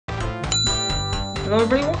Hello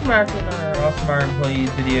everybody, welcome back to another Awesome Iron Plays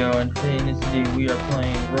video, and today in this video we are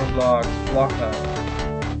playing Roblox Blox Hunt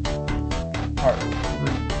Part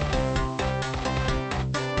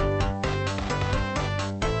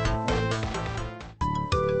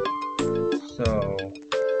 3. So...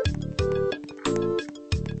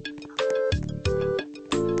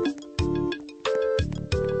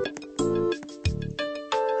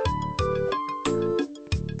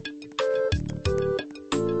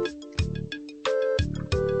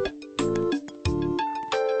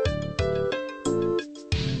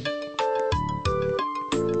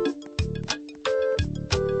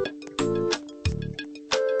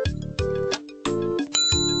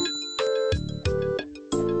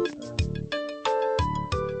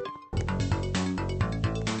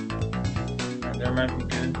 That might be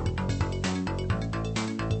good.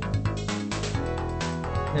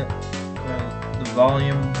 Yeah, the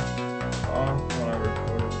volume off when I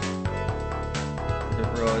recorded. I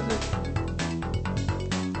didn't realize it.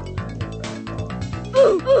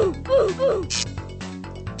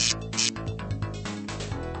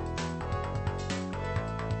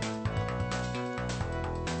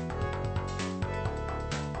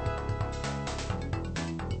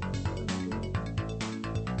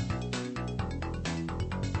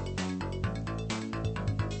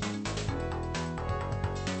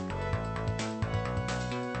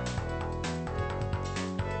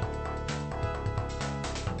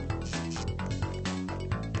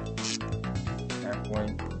 Halfway.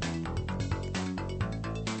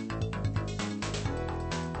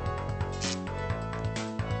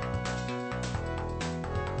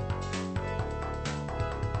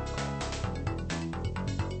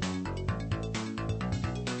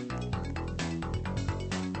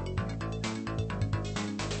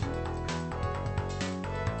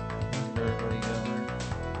 Everybody down there.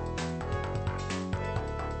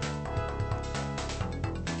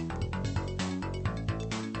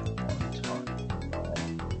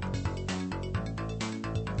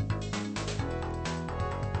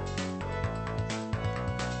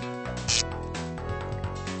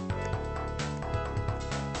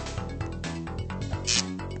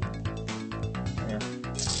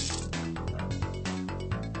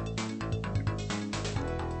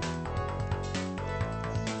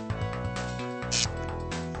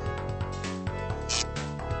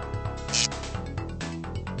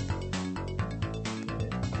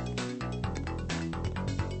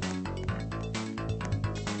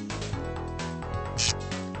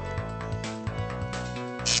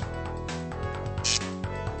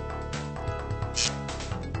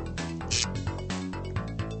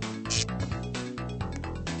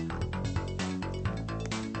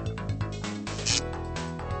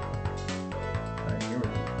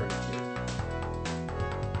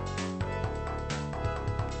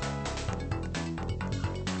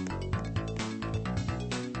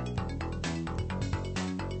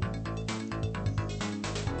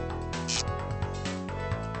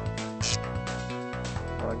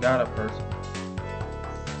 I got a person.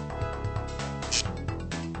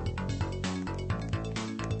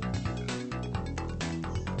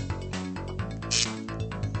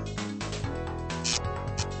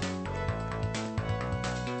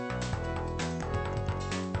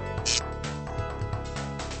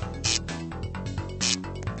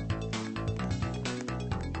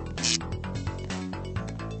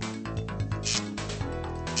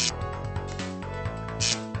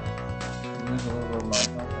 Lose a little bit of my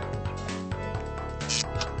health.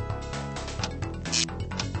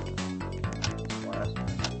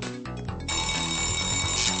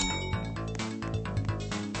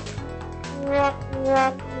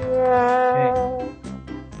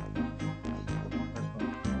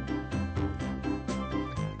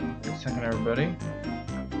 Wait a second, everybody.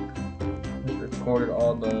 Just recorded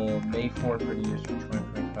all the May 4th videos for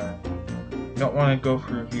 2025. You don't want to go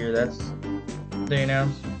through here. That's they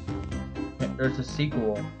announced. There's a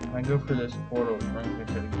sequel. When I go for this portal, it brings me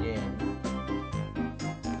to the game.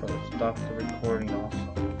 So it stops the recording also.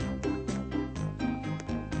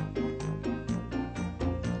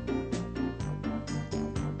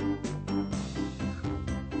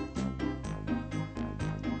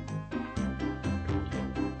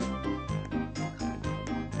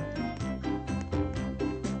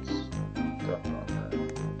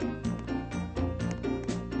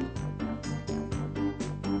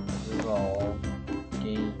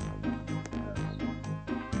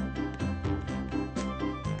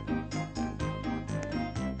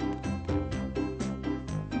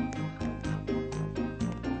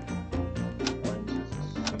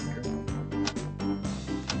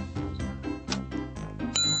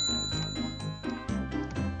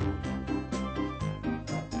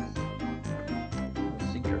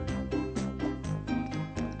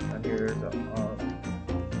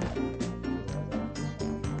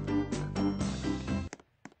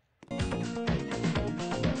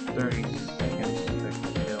 30 seconds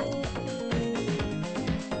to kill.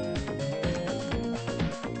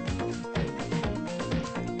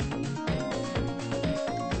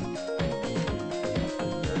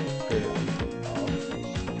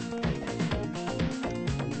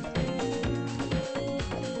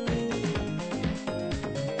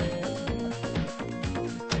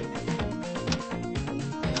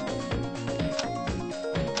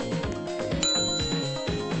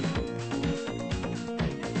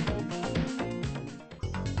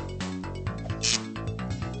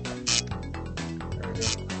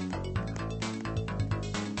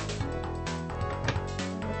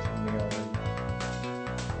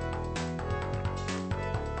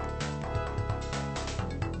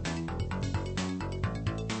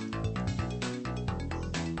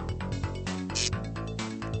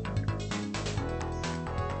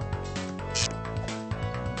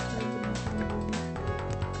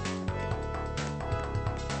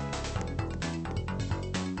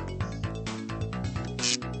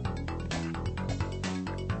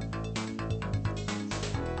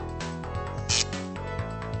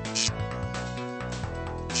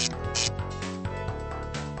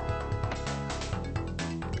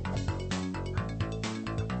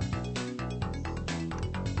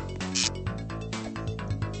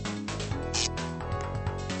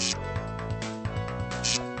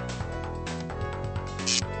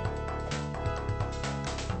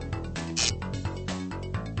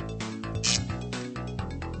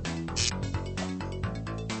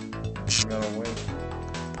 You gotta wait.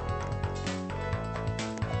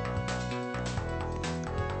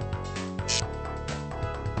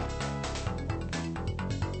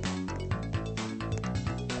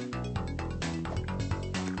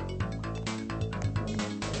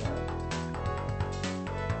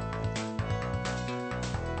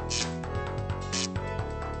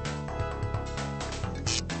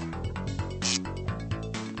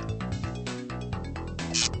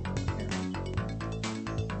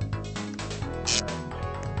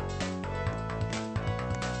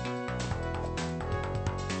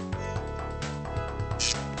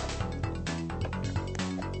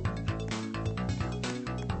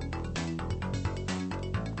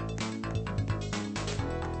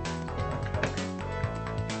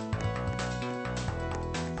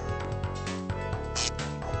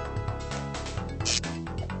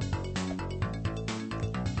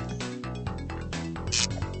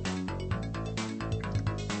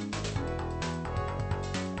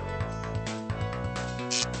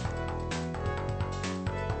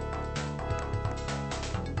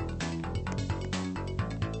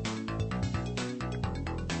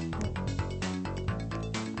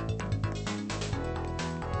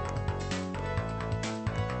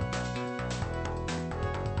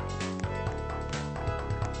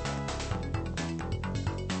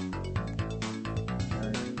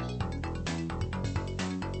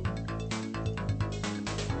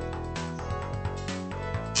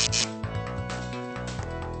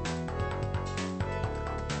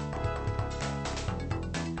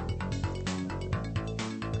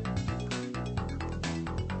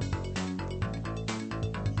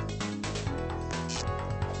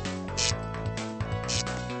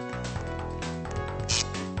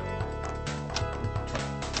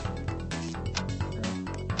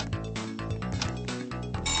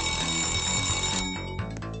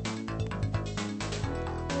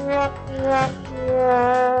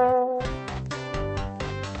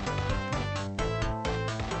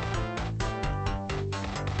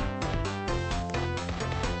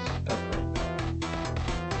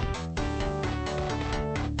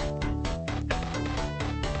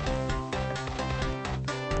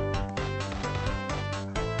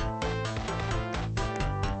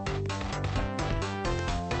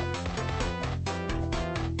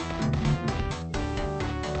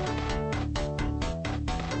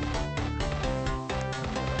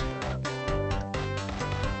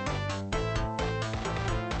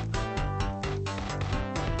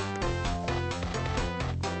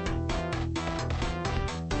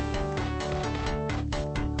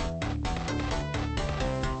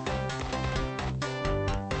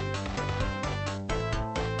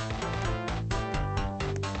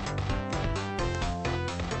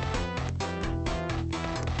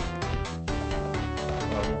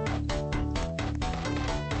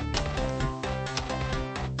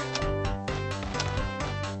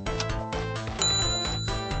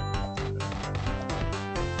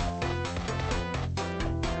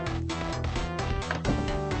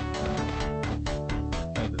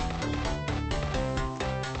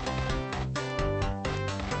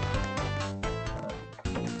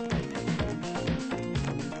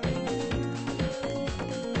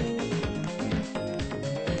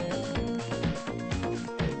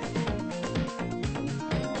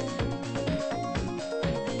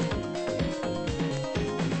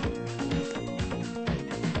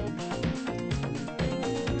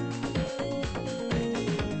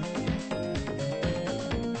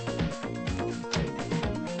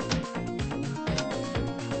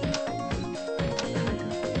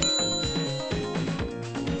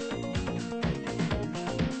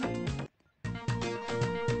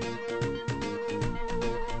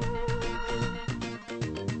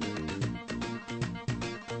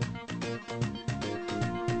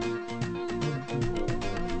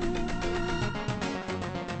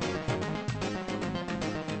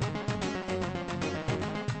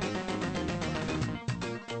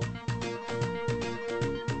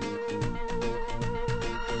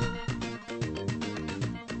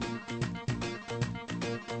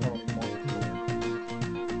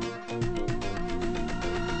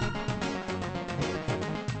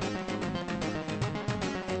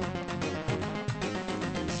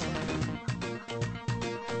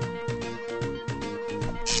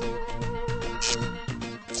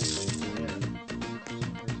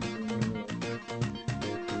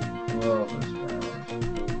 love this round.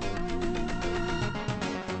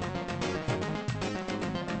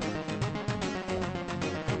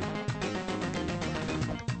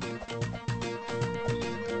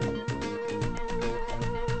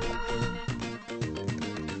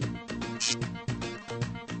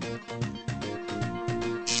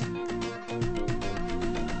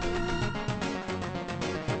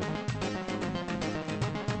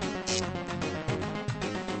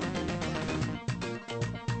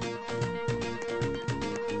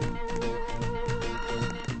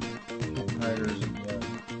 Hiders again.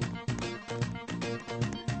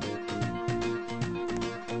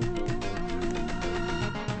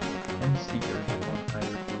 And seekers, one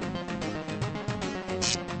hider.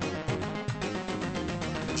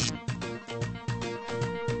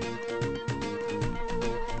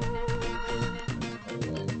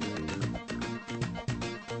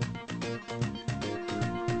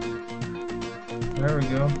 There we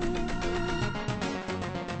go.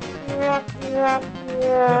 Yep,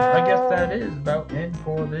 I guess that is about it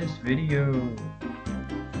for this video.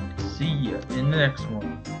 See ya in the next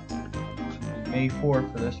one. Should be May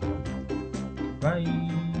 4th for this one. Bye.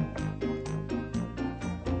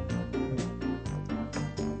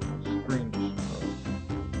 Screen just froze.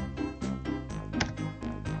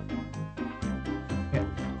 Yeah,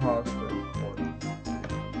 pause the recording.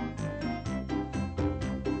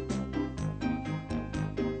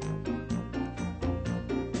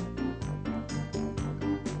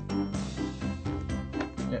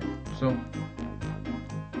 Yeah, so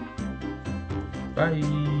bye.